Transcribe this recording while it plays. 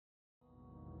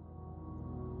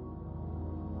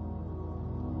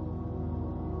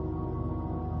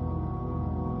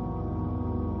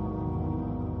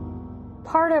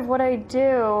part of what I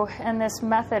do in this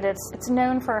method, it's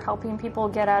known for helping people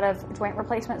get out of joint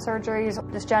replacement surgeries.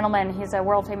 This gentleman, he's a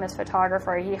world famous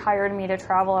photographer. He hired me to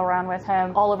travel around with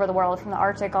him all over the world, from the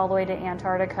Arctic all the way to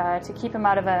Antarctica, to keep him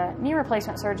out of a knee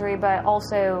replacement surgery, but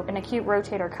also an acute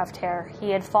rotator cuff tear.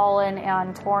 He had fallen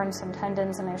and torn some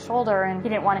tendons in his shoulder, and he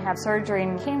didn't want to have surgery,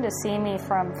 and came to see me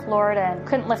from Florida and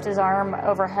couldn't lift his arm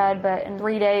overhead, but in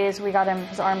 3 days we got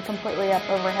his arm completely up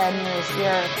overhead near his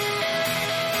ear.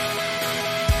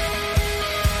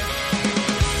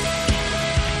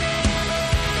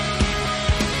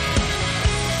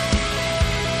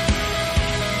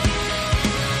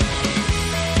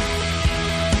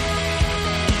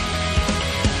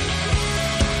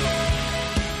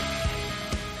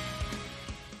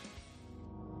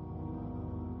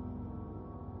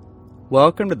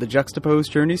 Welcome to the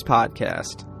Juxtaposed Journeys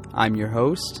podcast. I'm your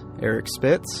host, Eric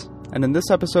Spitz, and in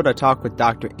this episode I talk with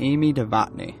Dr. Amy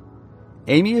Novotny.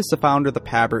 Amy is the founder of the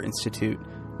PABR Institute,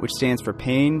 which stands for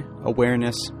Pain,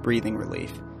 Awareness, Breathing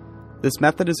Relief. This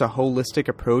method is a holistic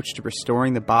approach to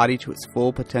restoring the body to its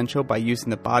full potential by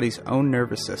using the body's own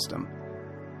nervous system.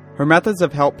 Her methods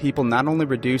have helped people not only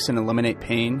reduce and eliminate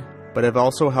pain, but have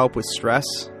also helped with stress,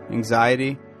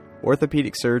 anxiety,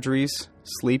 orthopedic surgeries,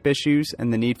 sleep issues,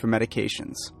 and the need for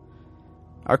medications.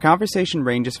 Our conversation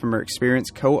ranges from her experience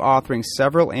co-authoring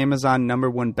several Amazon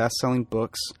 #1 best-selling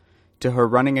books to her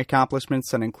running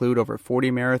accomplishments that include over 40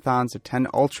 marathons and 10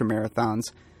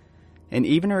 ultramarathons, and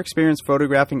even her experience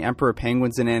photographing emperor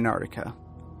penguins in Antarctica.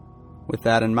 With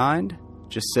that in mind,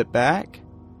 just sit back,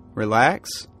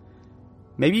 relax,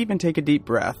 maybe even take a deep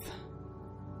breath,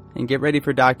 and get ready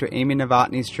for Dr. Amy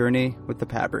Novotny's journey with the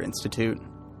PABR Institute.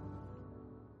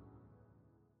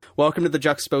 Welcome to the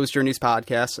Juxtaposed Journeys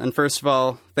podcast. And first of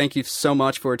all, thank you so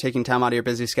much for taking time out of your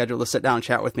busy schedule to sit down and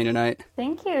chat with me tonight.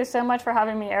 Thank you so much for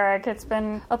having me, Eric. It's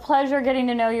been a pleasure getting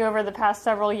to know you over the past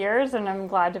several years, and I'm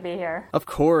glad to be here. Of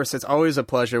course. It's always a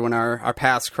pleasure when our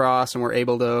paths cross and we're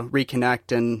able to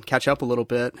reconnect and catch up a little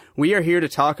bit. We are here to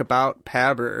talk about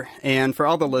PABR. And for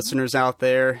all the listeners out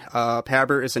there,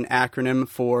 PABR is an acronym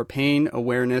for Pain,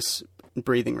 Awareness,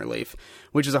 Breathing Relief,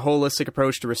 which is a holistic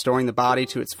approach to restoring the body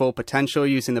to its full potential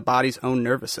using the body's own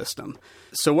nervous system.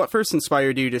 So what first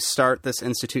inspired you to start this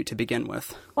institute to begin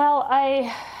with? Well, I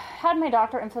had my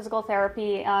doctorate in physical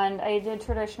therapy, and I did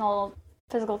traditional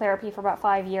physical therapy for about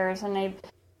 5 years, and I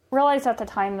realized at the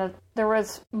time that there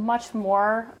was much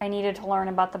more I needed to learn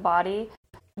about the body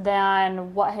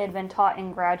than what had been taught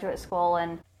in graduate school.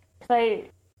 And I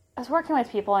was working with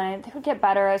people, and they would get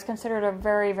better. I was considered a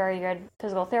very, very good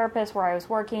physical therapist where I was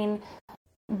working.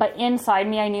 But inside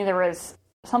me, I knew there was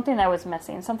something that was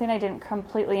missing, something I didn't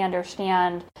completely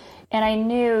understand. And I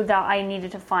knew that I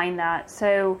needed to find that.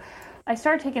 So I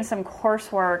started taking some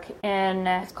coursework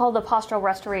it's called the Postural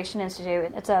Restoration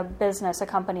Institute. It's a business, a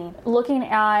company, looking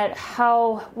at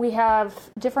how we have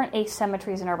different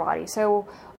asymmetries in our body. So,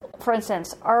 for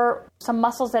instance, some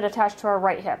muscles that attach to our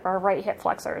right hip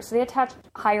flexors, they attach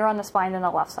higher on the spine than the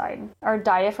left side. Our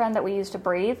diaphragm that we use to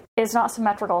breathe is not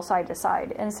symmetrical side to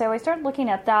side. And so I started looking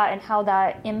at that and how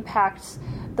that impacts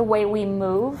the way we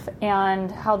move and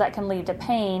how that can lead to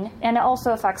pain. And it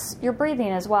also affects your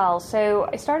breathing as well. So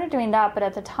I started doing that, but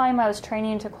at the time I was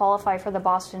training to qualify for the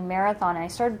Boston Marathon, and I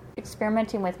started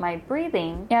experimenting with my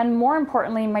breathing, and more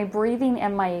importantly, my breathing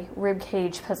and my rib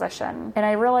cage position. And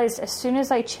I realized as soon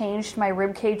as I changed my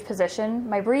rib cage position,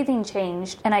 my breathing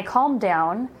changed, and I calmed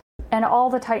down, and all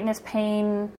the tightness,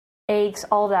 pain, aches,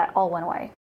 all of that all went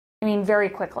away. I mean, very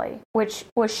quickly, which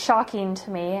was shocking to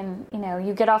me. And,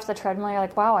 you get off the treadmill, you're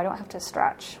like, wow, I don't have to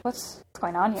stretch. What's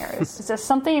going on here? Is this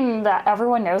something that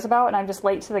everyone knows about and I'm just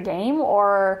late to the game?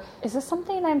 Or is this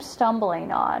something I'm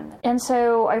stumbling on? And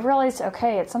so I realized,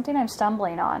 okay, it's something I'm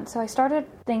stumbling on. So I started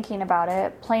thinking about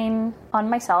it, playing on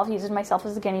myself, using myself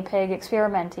as a guinea pig,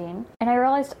 experimenting. And I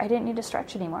realized I didn't need to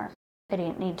stretch anymore. I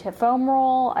didn't need to foam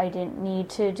roll. I didn't need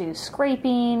to do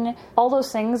scraping. All those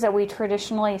things that we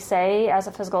traditionally say as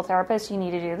a physical therapist, you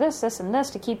need to do this, this, and this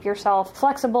to keep yourself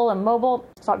flexible and mobile.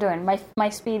 Stop doing. My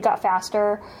speed got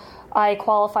faster. I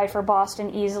qualified for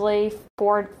Boston easily.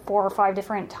 Four or five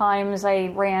different times I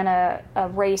ran a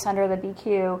race under the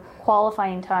BQ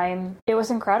qualifying time. It was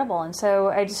incredible. And so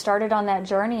I just started on that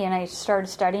journey, and I started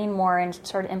studying more and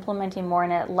started implementing more,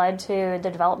 and it led to the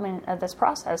development of this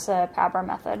process, the PABR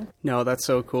method. No, that's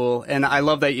so cool. And I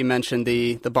love that you mentioned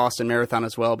the Boston Marathon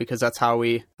as well, because that's how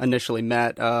we initially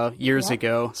met years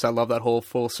ago. So I love that whole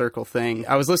full circle thing.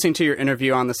 I was listening to your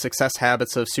interview on the Success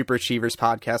Habits of Superachievers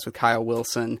podcast with Kyle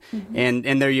Wilson.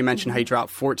 And there you mentioned how you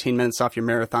dropped 14 minutes off your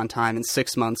marathon time in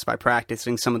 6 months by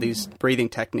practicing some of these breathing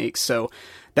techniques. So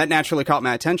that naturally caught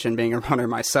my attention, being a runner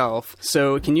myself.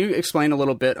 So can you explain a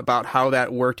little bit about how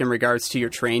that worked in regards to your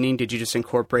training? Did you just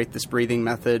incorporate this breathing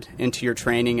method into your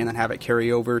training and then have it carry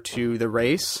over to the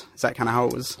race? Is that kind of how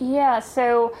it was? Yeah,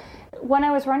 so when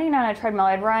I was running on a treadmill,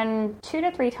 I'd run 2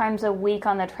 to 3 times a week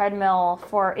on the treadmill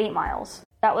for 8 miles.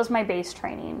 That was my base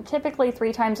training. Typically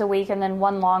 3 times a week and then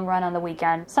 1 long run on the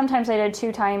weekend. Sometimes I did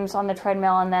 2 times on the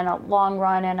treadmill and then a long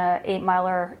run and a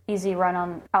 8-miler easy run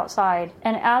on outside.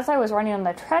 And as I was running on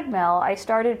the treadmill, I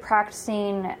started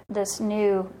practicing this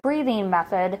new breathing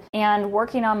method and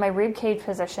working on my rib cage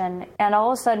position, and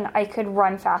all of a sudden I could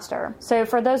run faster. So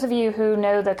for those of you who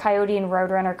know the Coyote and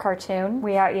Roadrunner cartoon,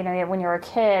 when you're a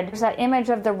kid, there's that image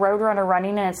of the Roadrunner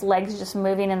running and its legs just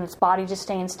moving and its body just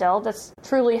staying still. That's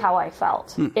truly how I felt.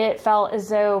 It felt as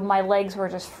though my legs were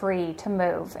just free to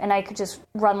move, and I could just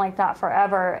run like that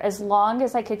forever as long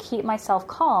as I could keep myself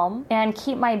calm and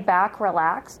keep my back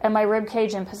relaxed and my rib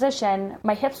cage in position.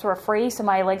 My hips were free, so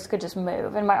my legs could just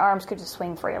move and my arms could just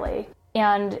swing freely.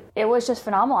 And it was just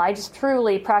phenomenal. I just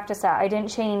truly practiced that. I didn't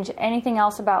change anything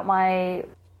else about my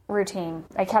routine.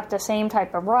 I kept the same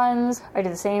type of runs. I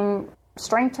did the same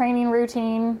strength training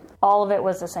routine. All of it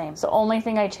was the same. So the only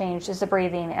thing I changed is the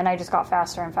breathing, and I just got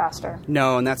faster and faster.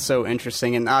 No, and that's so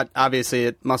interesting. And obviously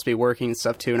it must be working and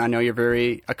stuff too. And I know you're a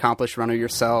very accomplished runner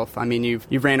yourself. I mean,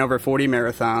 you've ran over 40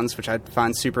 marathons, which I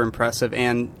find super impressive,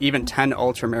 and even 10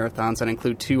 ultra marathons that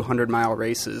include 200-mile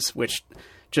races, which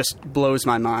just blows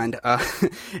my mind.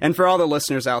 And for all the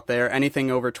listeners out there, anything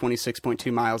over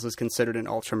 26.2 miles is considered an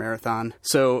ultra marathon.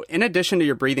 So in addition to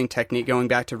your breathing technique, going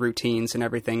back to routines and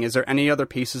everything, is there any other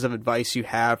pieces of advice you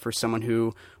have for someone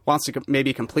who wants to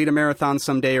maybe complete a marathon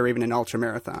someday or even an ultra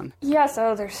marathon? Yeah,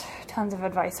 so there's tons of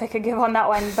advice I could give on that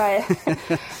one, but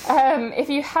if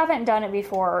you haven't done it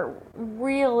before,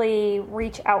 really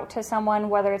reach out to someone,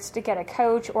 whether it's to get a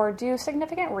coach or do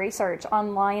significant research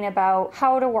online about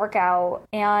how to work out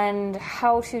and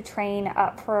how to train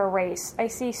up for a race. I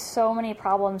see so many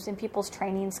problems in people's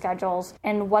training schedules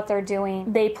and what they're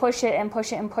doing. They push it and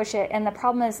push it and push it, and the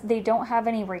problem is they don't have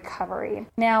any recovery.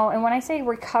 Now, and when I say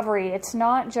recovery, it's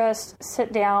not just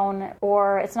sit down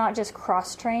or it's not just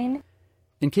cross-train.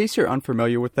 In case you're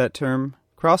unfamiliar with that term,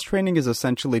 cross-training is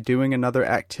essentially doing another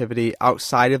activity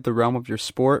outside of the realm of your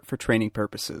sport for training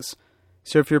purposes.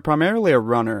 So if you're primarily a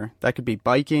runner, that could be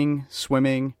biking,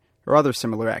 swimming, or other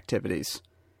similar activities.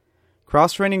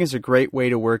 Cross-training is a great way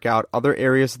to work out other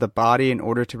areas of the body in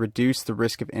order to reduce the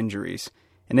risk of injuries,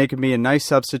 and it can be a nice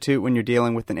substitute when you're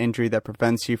dealing with an injury that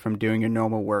prevents you from doing your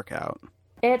normal workout.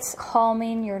 It's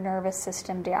calming your nervous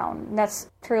system down. That's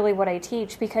truly what I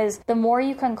teach, because the more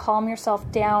you can calm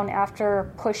yourself down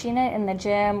after pushing it in the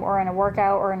gym or in a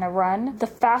workout or in a run, the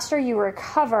faster you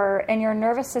recover, and your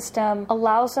nervous system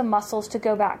allows the muscles to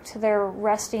go back to their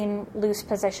resting loose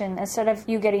position instead of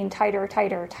you getting tighter,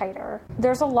 tighter, tighter.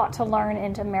 There's a lot to learn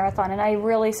into marathon, and I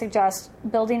really suggest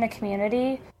building a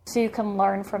community so you can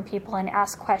learn from people and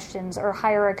ask questions, or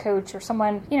hire a coach or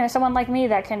someone like me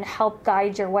that can help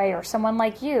guide your way, or someone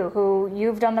like you who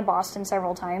you've done the Boston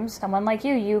several times. Someone like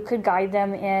you could guide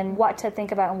them in what to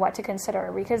think about and what to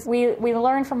consider, because we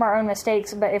learn from our own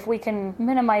mistakes, but if we can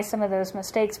minimize some of those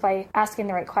mistakes by asking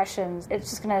the right questions,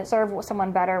 it's just going to serve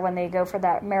someone better when they go for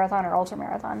that marathon or ultra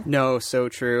marathon. No, so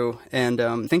true. And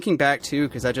thinking back too,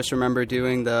 because I just remember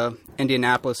doing the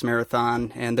Indianapolis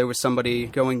Marathon, and there was somebody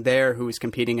going there who was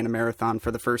competing in a marathon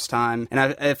for the first time,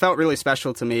 and it felt really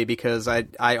special to me because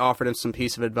I offered him some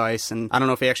piece of advice, and I don't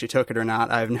know if he actually took it or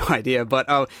not. I have no idea, but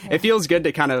it feels good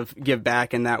to kind of give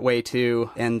back in that way too.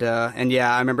 And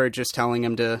yeah, I remember just telling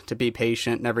him to be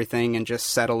patient and everything, and just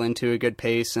settle into a good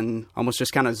pace and almost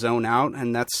just kind of zone out.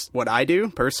 And that's what I do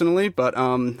personally, but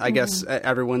I guess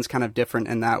everyone's kind of different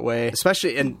in that way,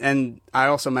 especially. And I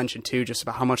also mentioned too just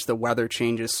about how much the weather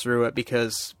changes through it,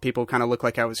 because people kind of look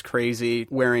like I was crazy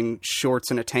wearing shorts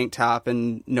and a tank top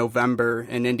in November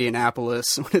in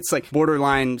Indianapolis when it's like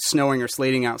borderline snowing or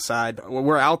sleeting outside.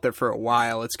 We're out there for a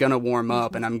while. It's going to warm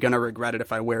up, and I'm going to regret it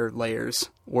if I wear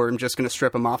layers, or I'm just going to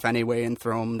strip them off anyway and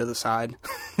throw them to the side.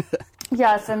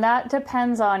 Yes, and that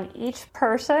depends on each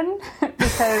person,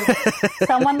 because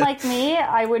someone like me,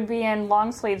 I would be in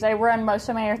long sleeves. I run most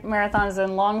of my marathons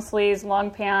in long sleeves,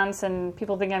 long pants, and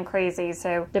people think I'm crazy.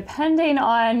 So depending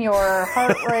on your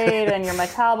heart rate and your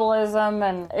metabolism,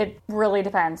 and it really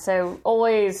depends. So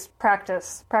always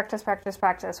practice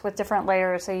with different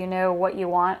layers, so you know what you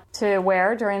want to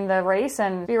wear during the race,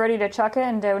 and be ready to chuck it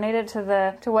and donate it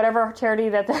to whatever charity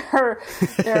that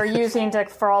they're using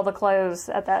for all the clothes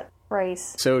at that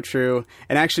race. So true.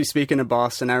 And actually, speaking of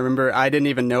Boston, I remember I didn't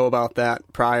even know about that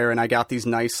prior, and I got these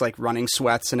nice like running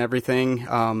sweats and everything,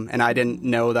 and I didn't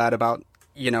know that about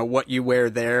what you wear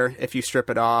there if you strip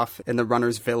it off in the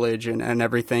runner's village and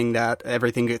everything, that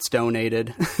everything gets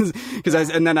donated.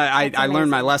 I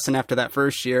learned my lesson after that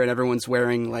first year, and everyone's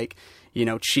wearing like,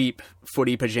 cheap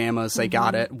footy pajamas they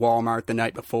got at Walmart the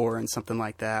night before and something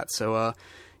like that. So,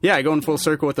 yeah, going full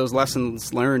circle with those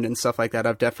lessons learned and stuff like that,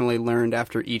 I've definitely learned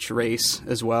after each race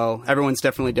as well. Everyone's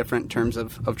definitely different in terms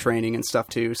of training and stuff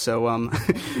too. So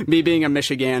me being a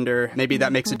Michigander, maybe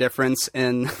that makes a difference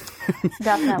in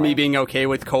me being okay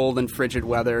with cold and frigid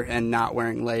weather and not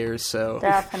wearing layers. So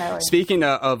definitely. Speaking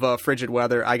of frigid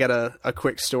weather, I got a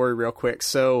quick story real quick.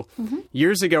 So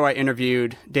years ago, I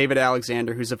interviewed David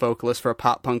Alexander, who's a vocalist for a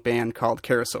pop punk band called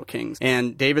Carousel Kings.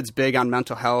 And David's big on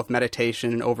mental health,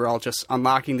 meditation, and overall just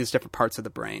unlocking these different parts of the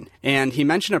brain. And he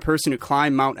mentioned a person who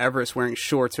climbed Mount Everest wearing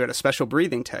shorts who had a special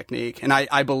breathing technique. And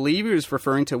I believe he was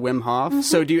referring to Wim Hof.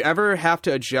 So do you ever have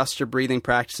to adjust your breathing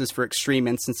practices for extreme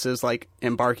instances like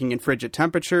embarking in frigid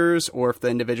temperatures, or if the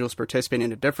individual's participating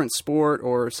in a different sport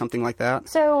or something like that?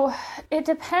 So it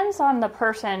depends on the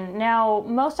person. Now,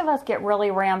 most of us get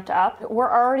really ramped up. We're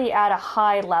already at a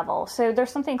high level. So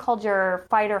there's something called your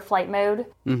fight or flight mode,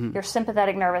 your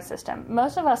sympathetic nervous system.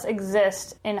 Most of us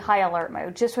exist in high alert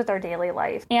mode just with our daily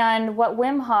life. And what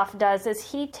Wim Hof does is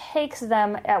he takes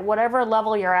them at whatever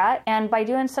level you're at, and by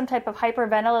doing some type of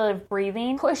hyperventilative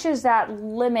breathing, pushes that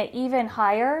limit even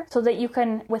higher so that you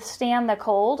can withstand the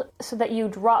cold, so that you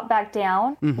drop back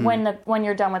down when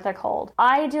you're done with the cold.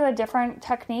 I do a different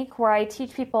technique where I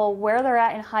teach people where they're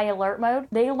at in high alert mode.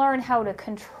 They learn how to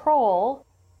control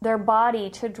their body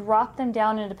to drop them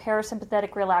down into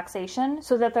parasympathetic relaxation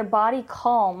so that their body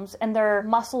calms and their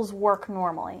muscles work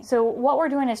normally. So what we're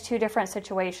doing is two different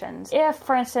situations. If,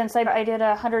 for instance, I did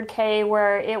a 100K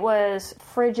where it was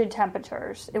frigid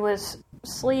temperatures, it was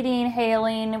sleeting,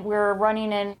 hailing, we were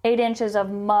running in 8 inches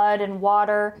of mud and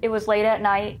water. It was late at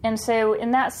night. And so in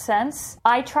that sense,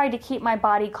 I tried to keep my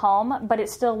body calm, but it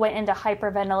still went into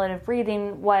hyperventilative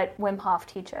breathing, what Wim Hof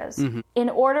teaches. In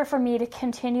order for me to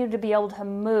continue to be able to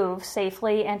move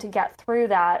safely and to get through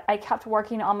that, I kept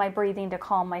working on my breathing to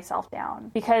calm myself down.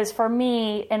 Because for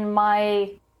me, in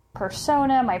my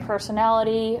persona, my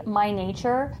personality, my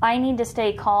nature, I need to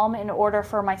stay calm in order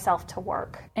for myself to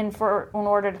work and in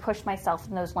order to push myself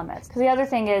in those limits. Because the other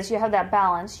thing is you have that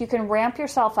balance. You can ramp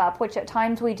yourself up, which at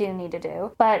times we do need to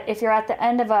do. But if you're at the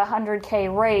end of a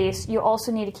 100K race, you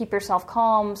also need to keep yourself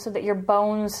calm so that your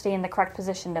bones stay in the correct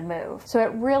position to move. So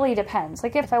it really depends.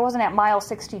 Like if I wasn't at mile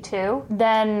 62,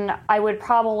 then I would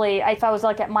probably, if I was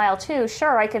like at mile 2,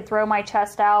 sure, I could throw my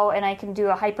chest out and I can do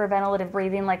a hyperventilative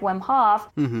breathing like Wim Hof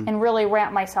and really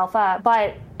ramp myself up.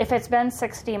 But if it's been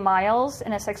 60 miles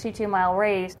in a 62-mile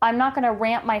race, I'm not going to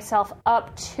ramp myself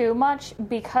up too much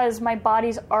because my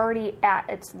body's already at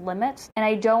its limit, and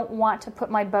I don't want to put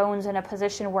my bones in a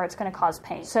position where it's going to cause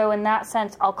pain. So in that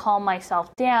sense, I'll calm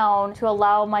myself down to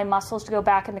allow my muscles to go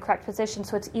back in the correct position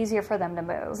so it's easier for them to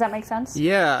move. Does that make sense?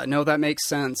 Yeah, no, that makes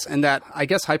sense. And that, I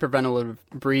guess, hyperventilative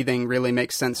breathing really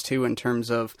makes sense too in terms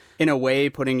of, in a way,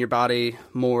 putting your body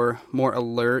more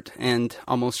alert and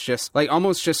almost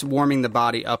just warming the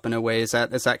body up in a way. Is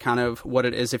that kind of what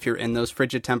it is if you're in those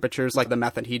frigid temperatures, like the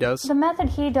method he does? The method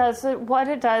he does, what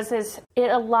it does is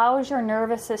it allows your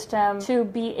nervous system to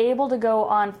be able to go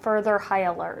on further high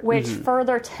alert, which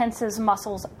further tenses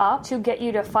muscles up to get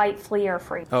you to fight, flee, or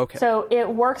freeze. Okay. So it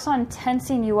works on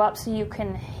tensing you up so you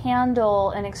can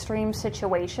handle an extreme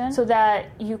situation so that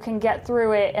you can get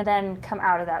through it and then come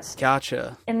out of that state.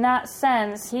 Gotcha. In that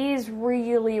sense, he's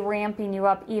really ramping you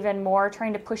up even more,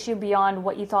 trying to push you beyond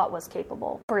what you thought was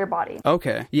capable for your body.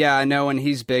 Okay. Yeah, I know, and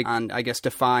he's big on, I guess,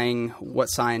 defying what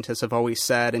scientists have always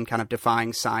said and kind of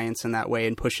defying science in that way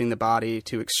and pushing the body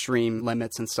to extreme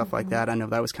limits and stuff like that. I know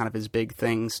that was kind of his big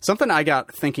things. Something I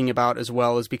got thinking about as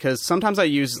well is because sometimes I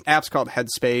use apps called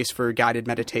Headspace for guided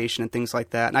meditation and things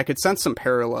like that, and I could sense some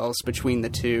parallels between the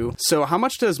two. So how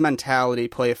much does mentality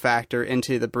play a factor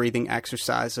into the breathing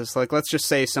exercises? Like, let's just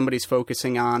say somebody's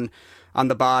focusing on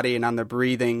the body and on their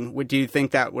breathing. Do you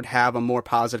think that would have a more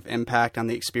positive impact on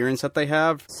the experience that they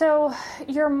have? So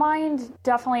your mind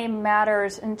definitely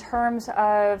matters in terms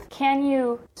of, can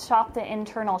you stop the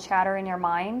internal chatter in your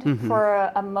mind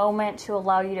for a moment to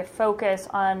allow you to focus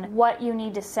on what you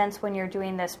need to sense when you're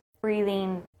doing this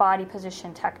breathing body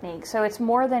position technique. So it's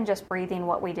more than just breathing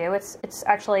what we do. It's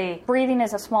actually, breathing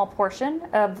is a small portion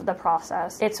of the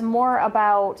process. It's more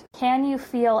about, can you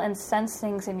feel and sense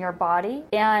things in your body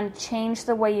and change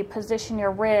the way you position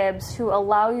your ribs to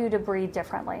allow you to breathe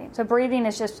differently. So breathing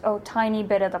is just a tiny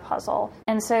bit of the puzzle.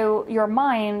 And so your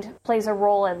mind plays a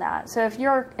role in that. So if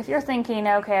you're thinking,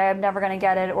 okay, I'm never going to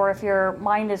get it, or if your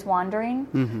mind is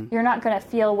wandering, you're not going to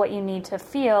feel what you need to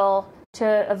feel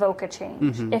to evoke a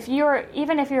change. If you're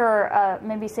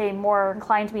maybe say more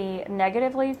inclined to be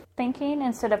negatively thinking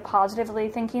instead of positively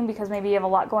thinking because maybe you have a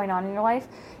lot going on in your life,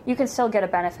 you can still get a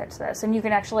benefit to this, and it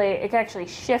can actually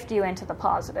shift you into the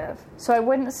positive. So I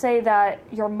wouldn't say that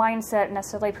your mindset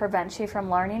necessarily prevents you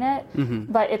from learning it,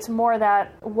 but it's more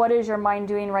that what is your mind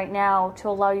doing right now to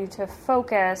allow you to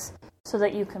focus so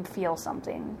that you can feel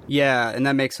something. Yeah, and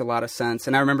that makes a lot of sense.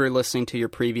 And I remember listening to your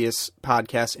previous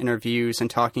podcast interviews and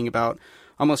talking about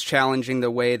almost challenging the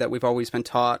way that we've always been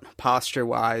taught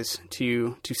posture-wise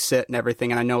to sit and everything.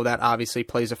 And I know that obviously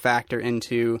plays a factor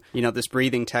into, this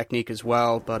breathing technique as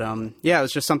well. But yeah, it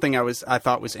was just something I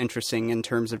thought was interesting in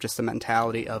terms of just the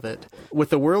mentality of it.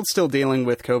 With the world still dealing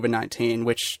with COVID-19,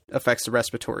 which affects the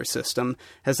respiratory system,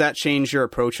 has that changed your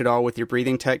approach at all with your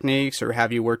breathing techniques, or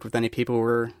have you worked with any people who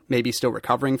are maybe still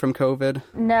recovering from COVID?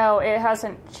 No, it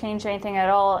hasn't changed anything at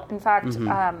all. In fact,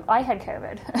 I had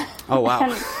COVID. Oh, wow.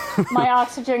 And my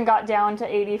oxygen got down to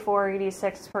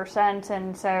 86%,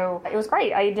 and so it was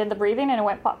great. I did the breathing and it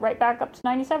went right back up to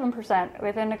 97%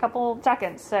 within a couple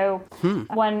seconds. So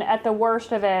when at the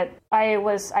worst of it,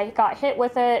 I got hit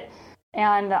with it,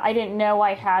 and I didn't know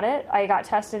I had it. I got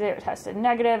tested. It tested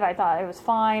negative. I thought it was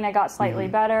fine. I got slightly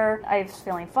better. I was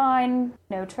feeling fine,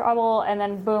 no trouble. And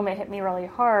then boom, it hit me really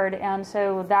hard. And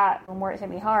so when it hit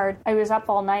me hard, I was up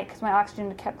all night because my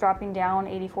oxygen kept dropping down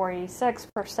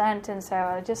 86%. And so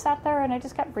I just sat there and I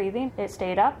just kept breathing. It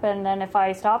stayed up. And then if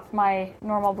I stopped my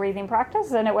normal breathing practice,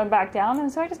 then it went back down. And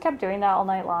so I just kept doing that all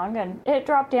night long. And it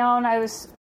dropped down. I was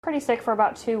pretty sick for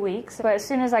about 2 weeks, but as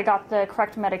soon as I got the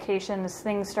correct medications,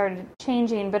 things started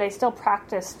changing, but I still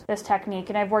practiced this technique,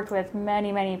 and I've worked with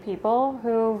many, many people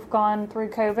who've gone through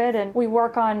COVID, and we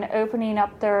work on opening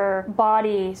up their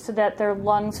body so that their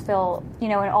lungs fill,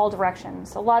 in all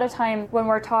directions. A lot of time when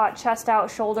we're taught chest out,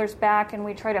 shoulders back, and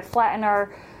we try to flatten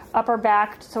our upper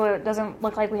back so it doesn't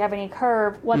look like we have any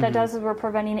curve, what that does is we're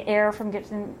preventing air from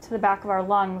getting to the back of our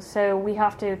lungs, so we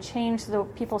have to change the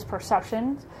people's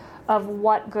perceptions of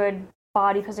what good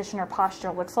body position or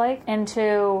posture looks like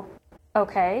into,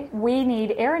 okay, we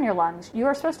need air in your lungs. You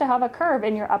are supposed to have a curve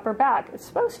in your upper back. It's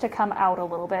supposed to come out a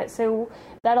little bit. So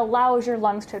that allows your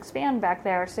lungs to expand back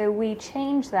there. So we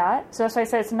change that. So as I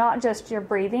said, it's not just your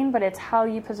breathing, but it's how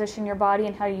you position your body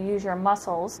and how you use your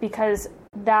muscles, because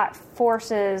that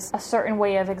forces a certain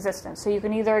way of existence. So you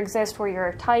can either exist where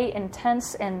you're tight and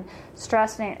tense and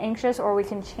stressed and anxious, or we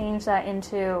can change that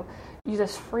into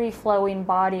this free-flowing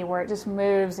body where it just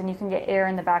moves and you can get air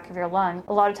in the back of your lung.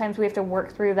 A lot of times we have to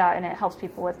work through that, and it helps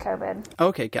people with COVID.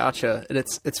 Okay, gotcha.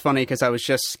 It's funny because I was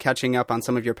just catching up on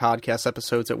some of your podcast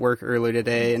episodes at work earlier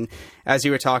today, and as you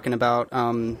were talking about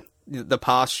the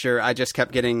posture, I just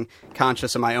kept getting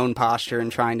conscious of my own posture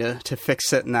and trying to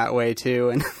fix it in that way too.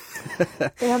 And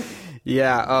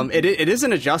yeah, it is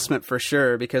an adjustment for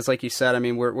sure, because like you said, I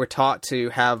mean, we're taught to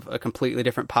have a completely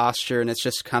different posture, and it's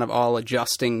just kind of all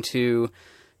adjusting to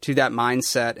that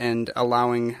mindset and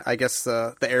allowing, I guess,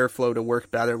 the airflow to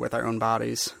work better with our own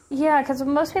bodies. Yeah, because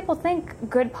most people think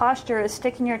good posture is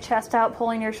sticking your chest out,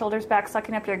 pulling your shoulders back,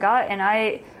 sucking up your gut, and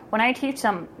when I teach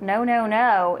them,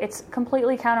 no, it's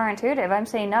completely counterintuitive. I'm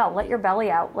saying, no, let your belly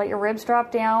out. Let your ribs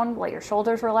drop down. Let your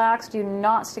shoulders relax. Do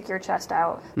not stick your chest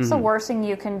out. It's the worst thing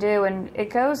you can do. And it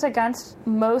goes against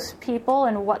most people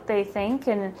and what they think.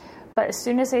 But as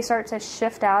soon as they start to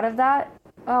shift out of that,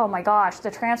 oh my gosh, the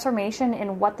transformation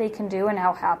in what they can do and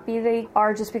how happy they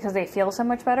are just because they feel so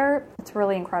much better, it's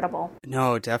really incredible.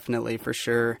 No, definitely, for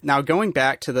sure. Now, going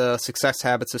back to the Success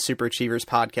Habits of Superachievers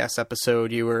podcast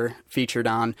episode you were featured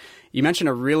on, you mentioned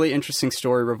a really interesting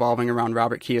story revolving around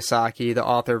Robert Kiyosaki, the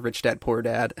author of Rich Dad, Poor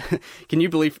Dad. Can you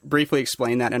briefly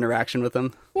explain that interaction with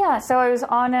him? Yeah, so I was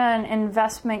on an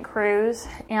investment cruise,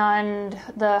 and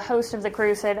the host of the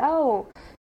cruise said, "Oh,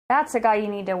 that's a guy you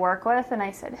need to work with." And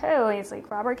I said, "Who?" And he's like,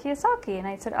 "Robert Kiyosaki." And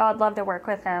I said, "Oh, I'd love to work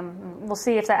with him. We'll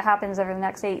see if that happens over the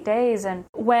next 8 days." And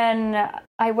when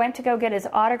I went to go get his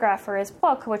autograph for his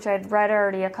book, which I'd read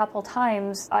already a couple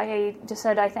times, I just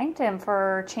said I thanked him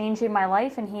for changing my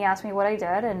life. And he asked me what I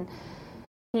did. And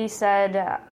he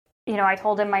said, I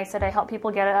told him, I said, I help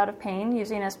people get out of pain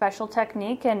using a special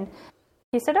technique. And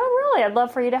he said, "Oh, really? I'd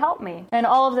love for you to help me." And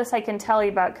all of this I can tell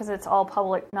you about because it's all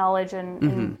public knowledge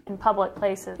and in public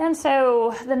places. And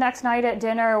so the next night at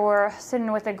dinner, we're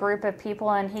sitting with a group of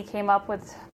people, and he came up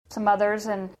with some others,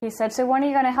 and he said, "So when are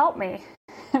you going to help me?"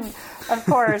 And of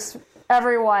course,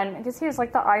 everyone, because he was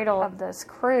like the idol of this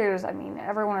cruise. I mean,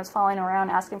 everyone was following around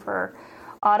asking for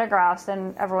autographs,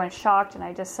 and everyone's shocked. And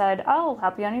I just said, "Oh, I'll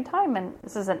help you anytime." And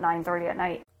this is at 9:30 at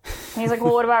night. And he's like,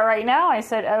 "Well, what about right now?" I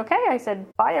said, "Okay." I said,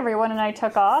 "Bye, everyone." And I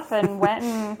took off and went,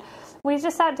 and we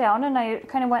just sat down, and I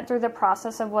kind of went through the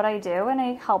process of what I do, and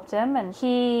I helped him, and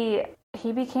he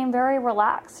became very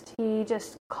relaxed. He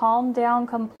just calmed down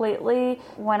completely.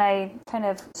 When I kind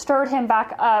of stirred him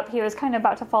back up, he was kind of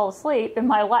about to fall asleep in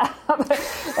my lap,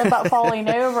 about falling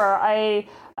over.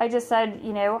 I just said,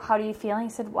 "How do you feel?" And he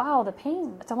said, "Wow, the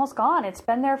pain, it's almost gone. It's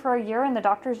been there for a year, and the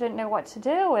doctors didn't know what to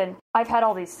do. And I've had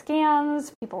all these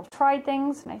scans. People have tried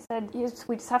things." And I said,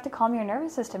 "We just have to calm your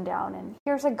nervous system down. And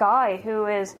here's a guy who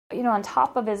is, on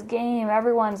top of his game.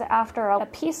 Everyone's after a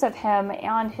piece of him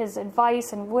and his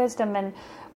advice and wisdom. And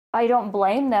I don't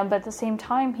blame them, but at the same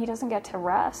time, he doesn't get to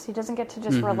rest. He doesn't get to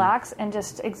just relax and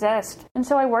just exist." And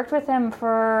so I worked with him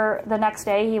for the next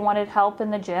day. He wanted help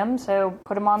in the gym, so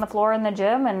put him on the floor in the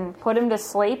gym and put him to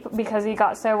sleep because he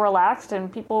got so relaxed.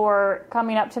 And people were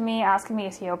coming up to me asking me,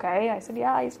 "Is he okay?" I said,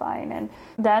 "Yeah, he's fine." And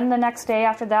then the next day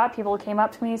after that, people came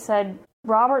up to me and said,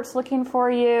 "Robert's looking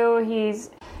for you.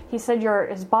 He said you're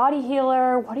his body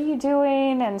healer. What are you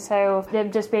doing?" And so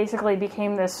it just basically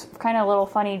became this kind of little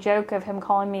funny joke of him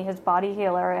calling me his body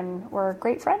healer, and we're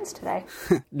great friends today.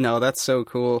 No, that's so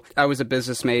cool. I was a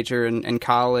business major in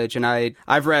college, and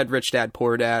I've read Rich Dad,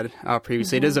 Poor Dad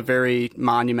previously. It is a very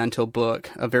monumental book,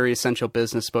 a very essential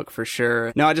business book for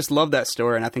sure. No, I just love that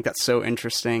story, and I think that's so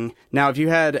interesting. Now, have you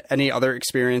had any other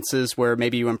experiences where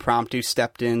maybe you impromptu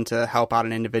stepped in to help out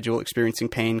an individual experiencing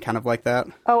pain kind of like that?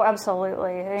 Oh,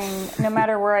 absolutely. I mean, no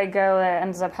matter where I go, that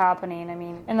ends up happening. I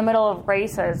mean, in the middle of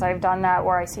races, I've done that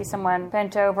where I see someone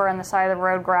bent over on the side of the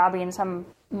road grabbing some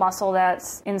muscle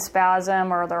that's in spasm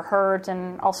or they're hurt,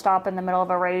 and I'll stop in the middle of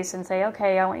a race and say,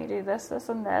 "Okay, I want you to do this, this,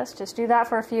 and this. Just do that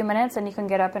for a few minutes and you can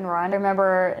get up and run." I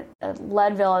remember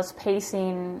Leadville, I was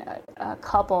pacing a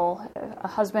couple, a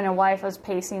husband and wife. I was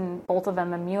pacing both of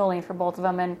them and muling for both of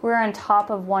them, and we were on top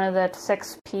of one of the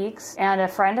 6 peaks, and a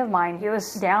friend of mine, he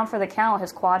was down for the count.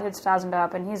 His quad had spasmed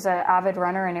up, and he's an avid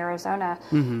runner in Arizona.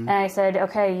 And I said,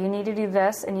 "Okay, you need to do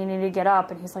this and you need to get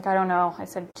up." And he's like, "I don't know." I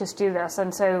said, "Just do this."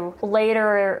 And so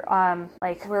later, we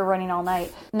were running all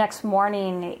night. Next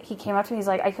morning, he came up to me. He's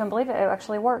like, "I couldn't believe it. It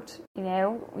actually worked.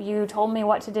 You told me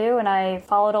what to do, and I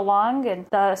followed along, and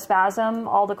the spasm,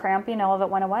 all the cramping, all of it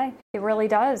went away." It really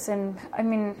does. And I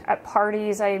mean, at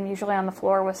parties, I'm usually on the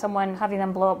floor with someone, having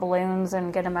them blow up balloons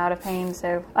and get them out of pain.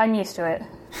 So I'm used to it.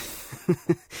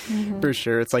 For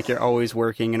sure. It's like you're always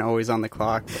working and always on the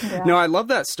clock. Yeah. No, I love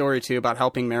that story too about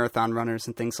helping marathon runners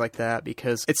and things like that,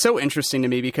 because it's so interesting to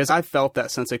me, because I felt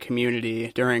that sense of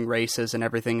community during races and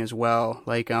everything as well.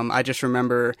 Like, I just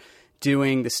remember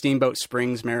doing the Steamboat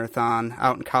Springs Marathon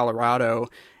out in Colorado,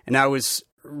 and I was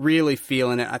really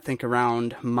feeling it, I think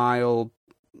around mile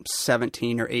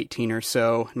 17 or 18 or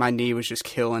so. My knee was just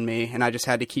killing me, and I just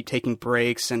had to keep taking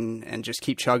breaks and just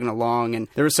keep chugging along. And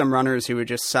there were some runners who would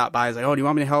just stop by, like, "Oh, do you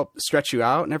want me to help stretch you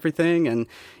out and everything?" And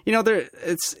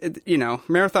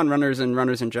marathon runners and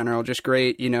runners in general, just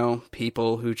great,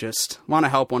 people who just want to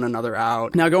help one another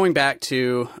out. Now, going back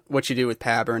to what you do with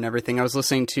PABR and everything, I was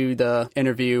listening to the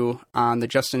interview on the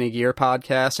Justin Aguirre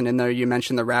podcast, and in there you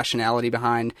mentioned the rationality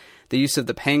behind the use of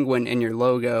the penguin in your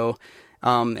logo.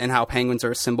 And how penguins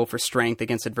are a symbol for strength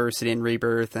against adversity and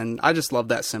rebirth. And I just love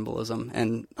that symbolism.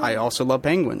 And I also love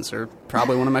penguins. They're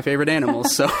probably one of my favorite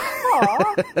animals. So.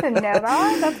 Aw, didn't know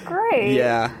that. That's great.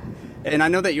 Yeah. And I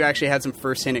know that you actually had some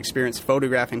firsthand experience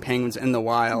photographing penguins in the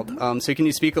wild. So can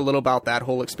you speak a little about that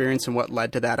whole experience and what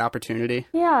led to that opportunity?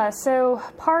 Yeah, so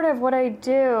part of what I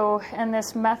do in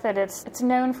this method, it's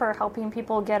known for helping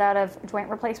people get out of joint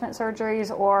replacement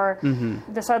surgeries, or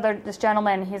this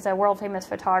gentleman, he's a world famous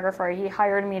photographer. He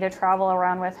hired me to travel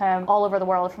around with him all over the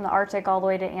world, from the Arctic all the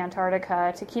way to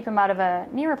Antarctica, to keep him out of a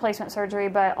knee replacement surgery,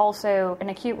 but also an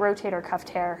acute rotator cuff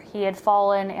tear. He had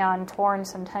fallen and torn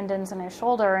some tendons in his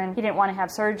shoulder, and he didn't want to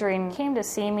have surgery, and came to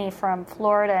see me from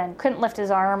Florida and couldn't lift his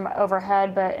arm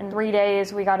overhead, but in 3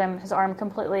 days we got his arm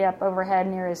completely up overhead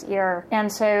near his ear.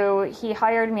 And so he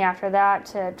hired me after that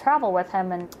to travel with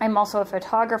him, and I'm also a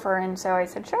photographer, and so I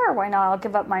said, sure, why not? I'll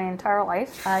give up my entire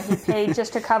life. He paid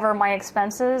just to cover my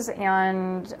expenses,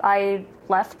 and I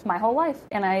left my whole life.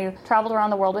 And I traveled around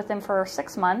the world with him for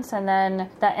 6 months, and then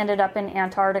that ended up in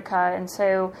Antarctica. And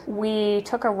so we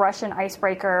took a Russian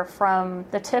icebreaker from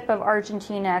the tip of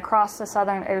Argentina across the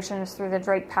southern oceans through the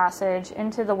Drake Passage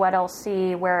into the Weddell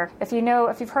Sea, where if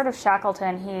you've heard of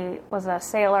Shackleton, he was a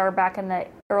sailor back in the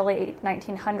early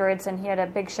 1900s, and he had a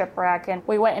big shipwreck, and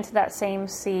we went into that same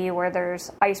sea where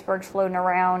there's icebergs floating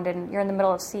around and you're in the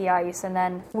middle of sea ice. And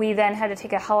then we had to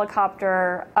take a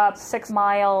helicopter up 6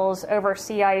 miles over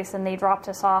sea ice, and they dropped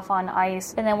us off on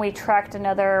ice, and then we trekked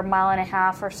another 1.5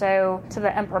 miles or so to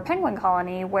the emperor penguin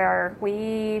colony, where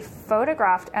we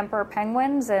photographed emperor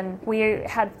penguins. And we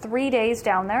had 3 days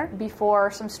down there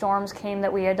before some storms came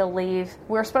that we had to leave.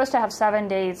 We were supposed to have 7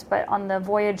 days, but on the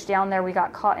voyage down there we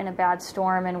got caught in a bad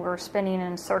storm, and we were spinning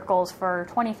in circles for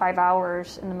 25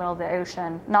 hours in the middle of the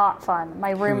ocean. Not fun.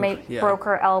 My roommate broke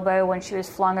her elbow when she was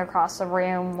flung across the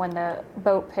room when the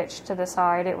boat pitched to the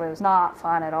side. It was not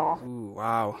fun at all. Ooh,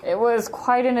 wow. It was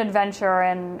quite an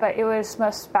adventure, but it was the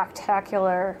most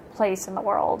spectacular place in the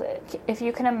world. If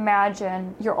you can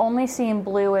imagine, you're only seeing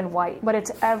blue and white, but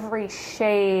it's every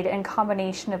shade and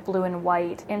combination of blue and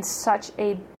white in such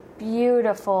a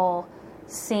beautiful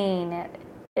scene.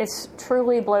 It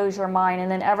truly blows your mind, and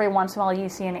then every once in a while you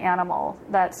see an animal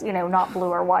that's, not blue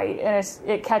or white, and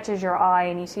it catches your eye,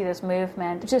 and you see this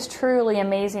movement. It's just truly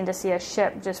amazing to see a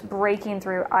ship just breaking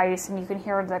through ice, and you can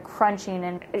hear the crunching,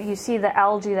 and you see the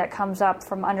algae that comes up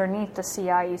from underneath the sea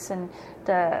ice, and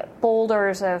the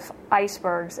boulders of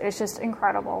icebergs. It's just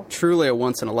incredible. Truly a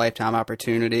once-in-a-lifetime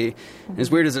opportunity. As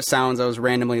weird as it sounds, I was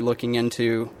randomly looking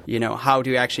into, how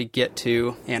do you actually get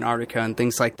to Antarctica and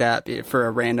things like that for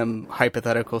a random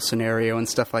hypothetical scenario and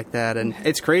stuff like that. And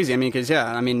it's crazy. Because,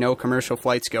 no commercial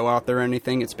flights go out there or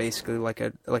anything. It's basically like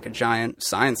a giant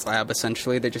science lab,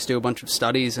 essentially. They just do a bunch of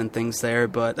studies and things there.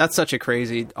 But that's such a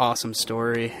crazy, awesome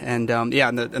story. And, and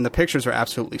the pictures are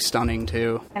absolutely stunning,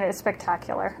 too. And it's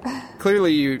spectacular.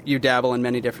 Clearly, you dabble in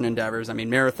many different endeavors.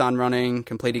 Marathon running,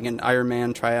 completing an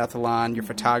Ironman triathlon, your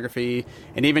photography,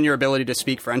 and even your ability to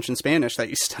speak French and Spanish that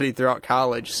you studied throughout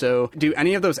college. So do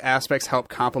any of those aspects help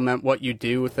complement what you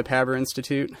do with the Paber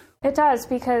Institute? It does,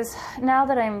 because now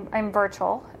that I'm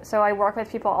virtual, so I work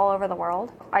with people all over the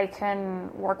world. I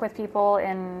can work with people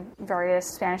in various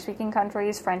Spanish-speaking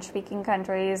countries, French-speaking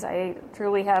countries. I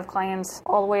truly have clients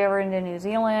all the way over into New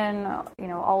Zealand,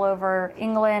 all over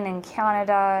England and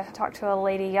Canada. I talked to a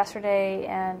lady yesterday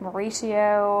in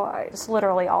Mauricio. It's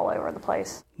literally all over the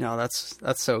place. No, that's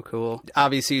so cool.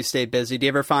 Obviously, you stay busy. Do you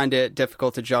ever find it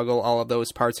difficult to juggle all of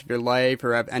those parts of your life,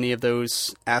 or have any of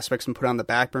those aspects been put on the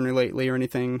back burner lately or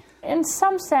anything? In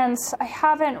some sense, I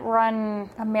haven't run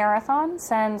a marathon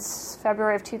since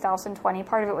February of 2020.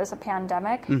 Part of it was a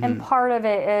pandemic, and part of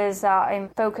it is that I'm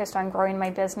focused on growing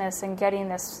my business and getting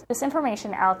this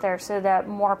information out there so that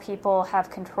more people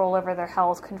have control over their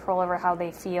health, control over how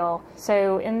they feel.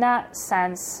 So in that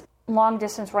sense, long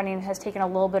distance running has taken a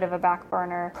little bit of a back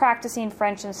burner. Practicing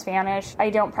French and Spanish, I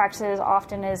don't practice it as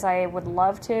often as I would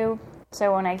love to.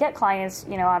 So when I get clients,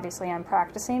 obviously I'm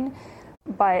practicing.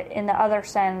 But in the other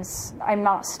sense, I'm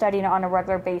not studying on a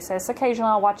regular basis. Occasionally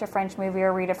I'll watch a French movie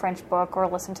or read a French book or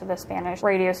listen to the Spanish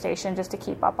radio station just to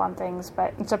keep up on things.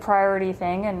 But it's a priority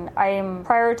thing, and I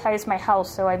prioritize my health,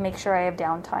 so I make sure I have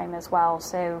downtime as well.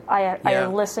 So I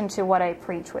listen to what I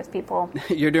preach with people.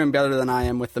 You're doing better than I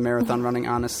am with the marathon running,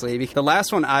 honestly. The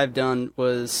last one I've done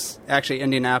was actually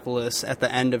Indianapolis at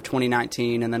the end of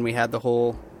 2019, and then we had the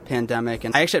whole pandemic,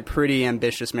 and I actually had pretty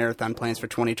ambitious marathon plans for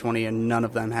 2020, and none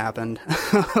of them happened.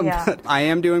 But I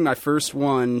am doing my first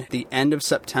one the end of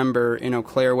September in Eau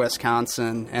Claire,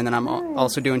 Wisconsin, and then I'm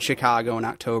also doing Chicago in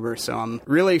October, so I'm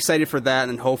really excited for that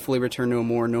and hopefully return to a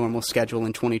more normal schedule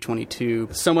in 2022.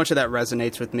 So much of that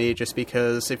resonates with me, just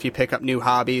because if you pick up new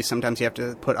hobbies, sometimes you have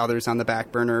to put others on the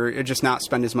back burner or just not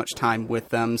spend as much time with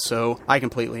them, so I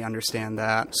completely understand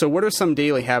that. So what are some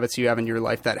daily habits you have in your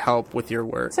life that help with your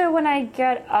work? So when I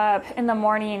get up in the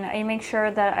morning, I make sure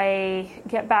that I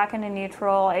get back into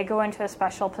neutral. I go into a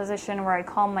special position where I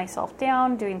calm myself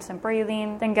down, doing some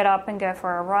breathing, then get up and go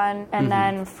for a run. And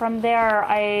then from there,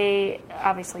 I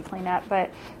obviously clean up,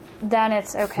 but then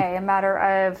it's a matter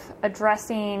of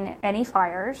addressing any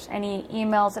fires, any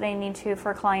emails that I need to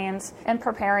for clients, and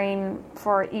preparing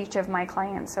for each of my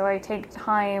clients. So I take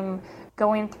time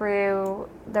going through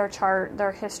their chart,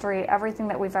 their history, everything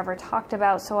that we've ever talked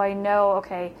about, so I know,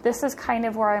 this is kind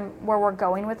of where we're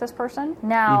going with this person.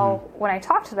 Now, when I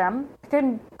talk to them, I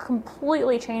can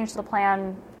completely change the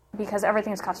plan because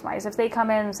everything's customized. If they come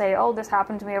in and say, oh, this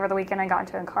happened to me over the weekend, I got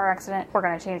into a car accident, we're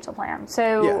going to change the plan.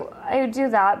 So I would do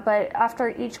that, but after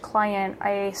each client,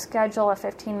 I schedule a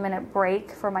 15-minute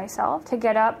break for myself to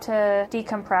get up, to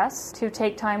decompress, to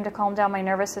take time to calm down my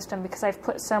nervous system, because I've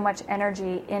put so much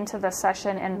energy into the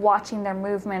session and watching their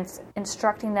movements,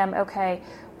 instructing them, okay,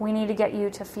 we need to get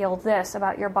you to feel this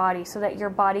about your body so that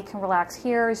your body can relax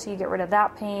here, so you get rid of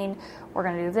that pain. We're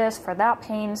going to do this for that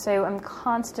pain. So I'm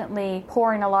constantly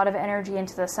pouring a lot of energy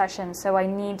into the session, so I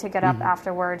need to get up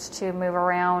afterwards to move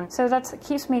around. So that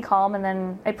keeps me calm, and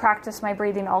then I practice my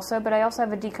breathing also, but I also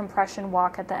have a decompression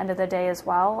walk at the end of the day as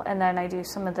well, and then I do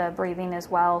some of the breathing as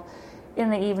well in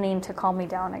the evening to calm me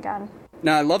down again.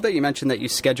 Now, I love that you mentioned that you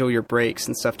schedule your breaks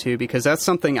and stuff too, because that's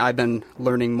something I've been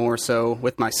learning more so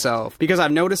with myself. Because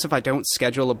I've noticed if I don't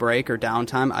schedule a break or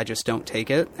downtime, I just don't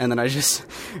take it. And then I just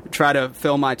try to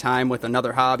fill my time with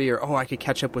another hobby, or, I could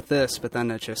catch up with this. But then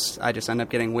I just end up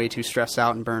getting way too stressed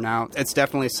out and burnt out. It's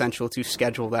definitely essential to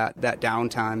schedule that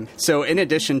downtime. So in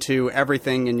addition to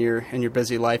everything in your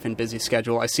busy life and busy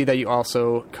schedule, I see that you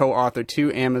also co-authored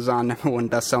 2 Amazon #1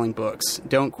 best-selling books,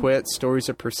 Don't Quit, Stories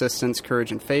of Persistence,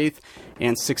 Courage, and Faith,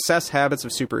 and Success Habits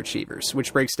of Superachievers,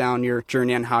 which breaks down your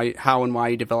journey on how and why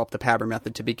you developed the PABR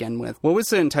method to begin with. What was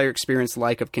the entire experience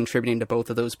like of contributing to both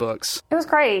of those books? It was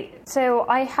great. So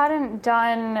I hadn't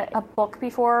done a book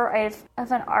before. I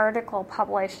have an article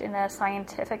published in a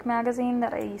scientific magazine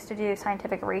that I used to do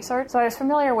scientific research. So I was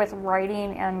familiar with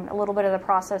writing and a little bit of the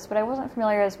process, but I wasn't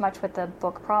familiar as much with the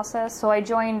book process. So I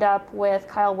joined up with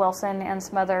Kyle Wilson and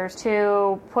some others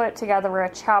to put together a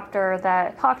chapter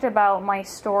that talked about my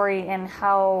story and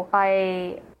how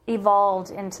I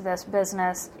evolved into this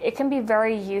business. It can be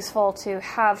very useful to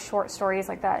have short stories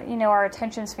like that. You know, our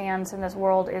attention spans in this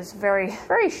world is very,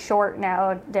 very short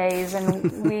nowadays,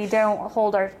 and we don't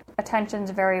hold our attentions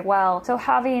very well. So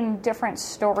having different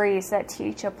stories that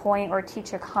teach a point or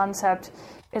teach a concept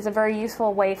is a very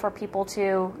useful way for people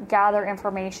to gather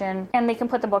information, and they can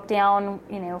put the book down,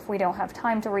 if we don't have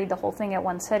time to read the whole thing at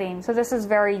one sitting. So this is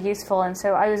very useful, and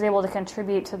so I was able to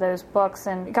contribute to those books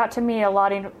and got to meet a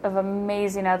lot of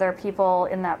amazing other people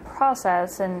in that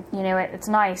process, and it's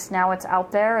nice. Now it's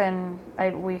out there, and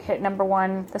we hit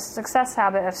 #1. The Success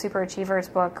Habit of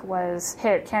Superachievers book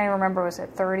can't even remember, was it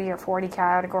 30 or 40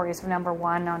 categories of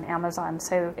 #1 on Amazon.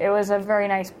 So it was a very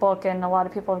nice book, and a lot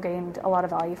of people have gained a lot of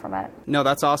value from it. No,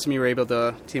 that's awesome you were able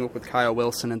to team up with Kyle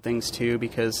Wilson and things too,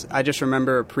 because I just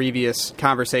remember a previous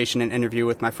conversation and interview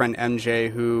with my friend MJ,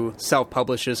 who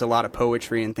self-publishes a lot of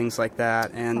poetry and things like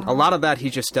that, and a lot of that he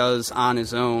just does on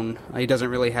his own. He doesn't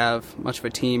really have much of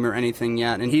a team or anything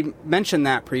yet, and he mentioned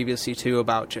that previously too,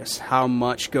 about just how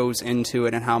much goes into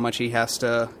it and how much he has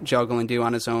to juggle and do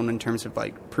on his own in terms of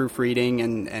like proofreading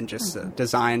and just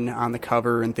design on the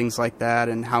cover and things like that,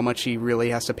 and how much he really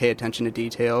has to pay attention to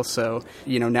detail. So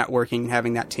networking,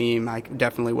 having that team, I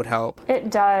definitely would help. It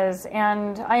does,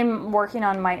 and I'm working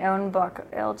on my own book.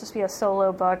 It'll just be a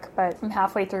solo book, but I'm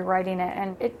halfway through writing it,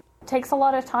 and it takes a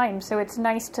lot of time, so it's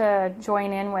nice to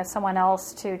join in with someone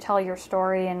else to tell your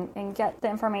story and get the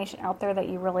information out there that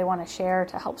you really want to share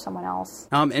to help someone else.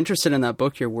 I'm interested in that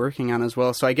book you're working on as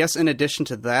well, so I guess in addition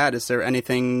to that, is there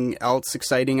anything else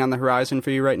exciting on the horizon for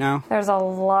you right now? There's a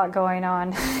lot going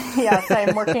on. Yes,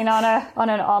 I'm working on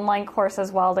an online course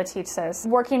as well to teach this.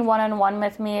 Working one-on-one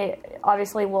with me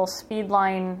obviously will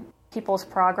speedline people's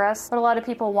progress, but a lot of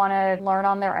people want to learn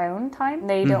on their own time.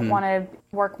 They don't want to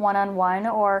work one-on-one,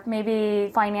 or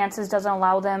maybe finances doesn't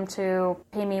allow them to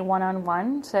pay me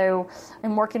one-on-one. So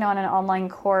I'm working on an online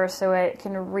course so it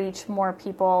can reach more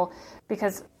people,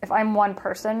 because if I'm one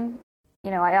person,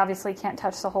 I obviously can't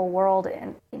touch the whole world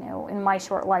in my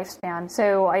short lifespan.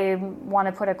 So I want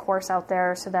to put a course out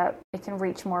there so that it can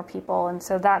reach more people. And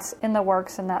so that's in the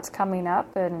works, and that's coming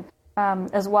up, and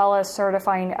as well as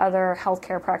certifying other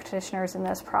healthcare practitioners in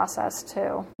this process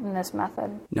too, in this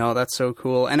method. No, that's so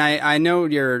cool. And I know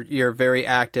you're very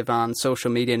active on social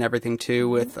media and everything too,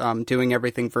 with doing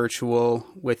everything virtual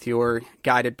with your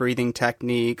guided breathing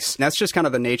techniques. And that's just kind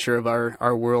of the nature of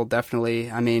our world, definitely.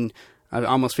 I mean, I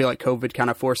almost feel like COVID kind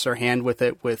of forced our hand with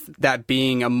it, with that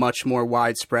being a much more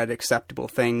widespread acceptable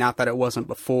thing. Not that it wasn't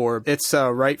before. It's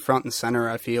right front and center,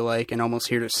 I feel like, and almost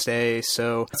here to stay.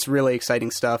 So it's really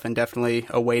exciting stuff, and definitely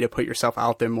a way to put yourself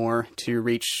out there more to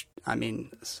reach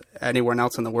anyone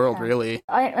else in the world, really.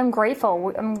 I'm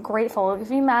grateful. I'm grateful. If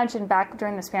you imagine back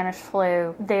during the Spanish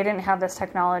flu, they didn't have this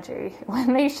technology.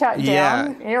 When they shut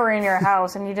down, you were in your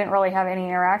house and you didn't really have any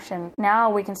interaction.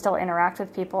 Now we can still interact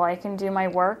with people. I can do my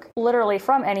work literally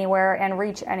from anywhere and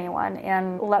reach anyone.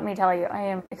 And let me tell you, I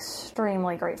am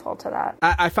extremely grateful to that.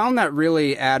 I found that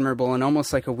really admirable and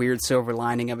almost like a weird silver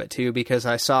lining of it too, because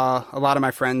I saw a lot of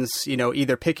my friends,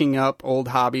 either picking up old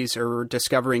hobbies or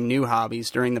discovering new hobbies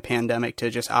during the pandemic to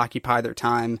just occupy their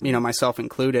time, myself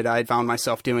included. I found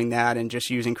myself doing that and just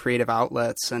using creative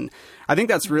outlets. And I think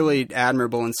that's really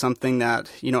admirable and something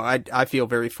that, I feel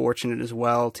very fortunate as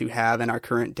well to have in our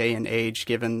current day and age,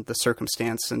 given the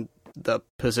circumstance and the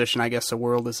position I guess the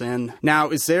world is in. Now,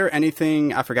 is there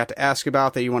anything I forgot to ask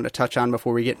about that you want to touch on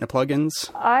before we get into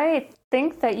plugins? I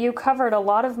think that you covered a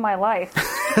lot of my life.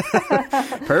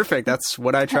 Perfect. That's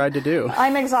what I tried to do.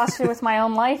 I'm exhausted with my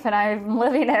own life and I'm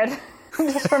living it.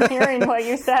 Just from hearing what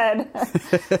you said.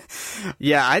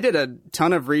 Yeah, I did a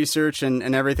ton of research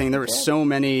and everything. There were so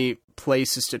many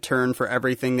places to turn for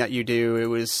everything that you do. It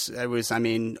was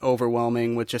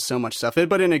overwhelming with just so much stuff,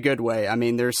 but in a good way.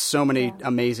 There's so many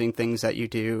amazing things that you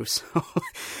do. So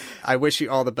I wish you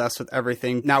all the best with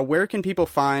everything. Now, where can people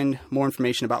find more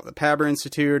information about the Paber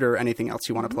Institute or anything else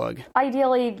you want to plug?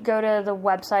 Ideally, go to the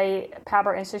website,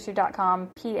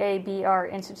 paberinstitute.com,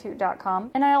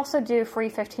 paberinstitute.com. And I also do free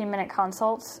 15-minute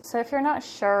consults. So if you're not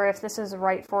sure if this is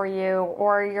right for you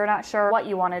or you're not sure what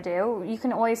you want to do, you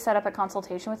can always set up a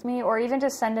consultation with me or even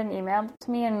just send an email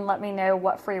to me and let me know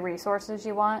what free resources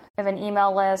you want. I have an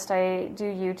email list. I do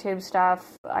YouTube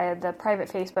stuff. I have the private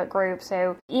Facebook group.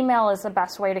 So email is the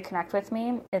best way to connect with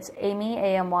me. It's Amy,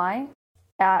 A-M-Y,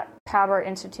 at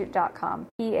paberinstitute.com,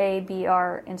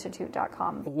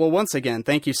 paberinstitute.com. Well, once again,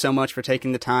 thank you so much for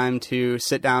taking the time to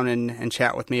sit down and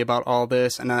chat with me about all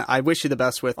this. And I wish you the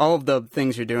best with all of the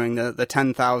things you're doing, the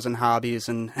 10,000 hobbies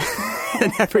and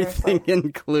and everything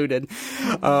included.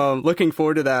 Looking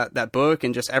forward to that book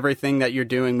and just everything that you're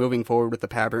doing moving forward with the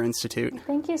Paber Institute.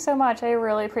 Thank you so much. I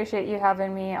really appreciate you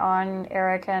having me on,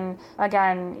 Eric. And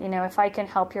again, if I can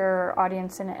help your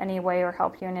audience in any way or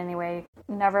help you in any way,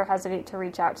 never hesitate to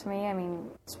reach out to me.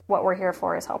 It's what we're here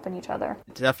for, is helping each other.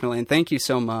 Definitely. And thank you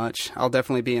so much. I'll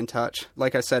definitely be in touch.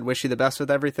 Like I said, wish you the best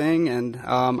with everything. And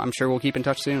I'm sure we'll keep in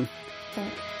touch soon.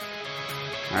 Thanks.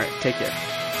 All right. Take care.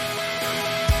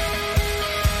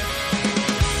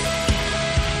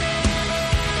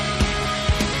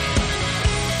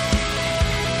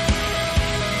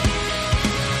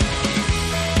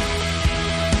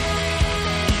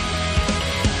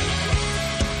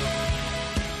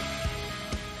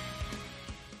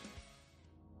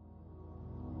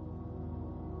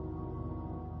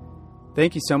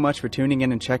 Thank you so much for tuning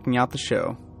in and checking out the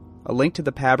show. A link to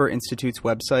the Paber Institute's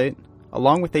website,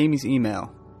 along with Amy's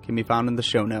email, can be found in the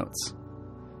show notes.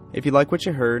 If you like what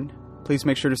you heard, please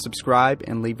make sure to subscribe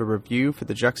and leave a review for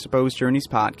the Juxtaposed Journeys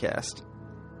podcast.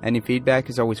 Any feedback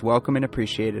is always welcome and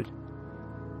appreciated.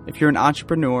 If you're an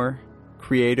entrepreneur,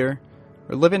 creator,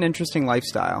 or live an interesting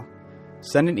lifestyle,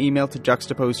 send an email to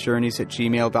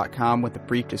juxtaposedjourneys@gmail.com with a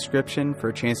brief description for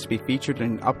a chance to be featured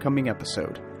in an upcoming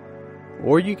episode.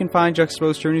 Or you can find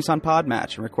Juxtaposed Journeys on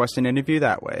Podmatch and request an interview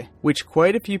that way, which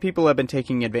quite a few people have been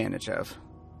taking advantage of.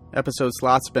 Episode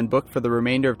slots have been booked for the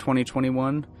remainder of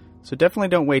 2021, so definitely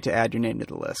don't wait to add your name to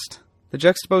the list. The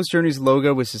Juxtaposed Journeys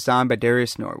logo was designed by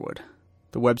Darius Norwood.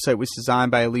 The website was designed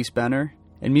by Elise Benner,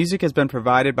 and music has been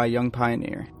provided by Young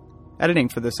Pioneer. Editing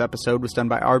for this episode was done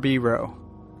by R.B. Rowe.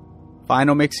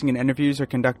 Final mixing and interviews are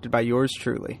conducted by yours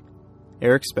truly,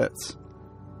 Eric Spitz.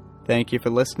 Thank you for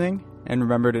listening, and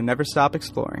remember to never stop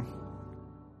exploring.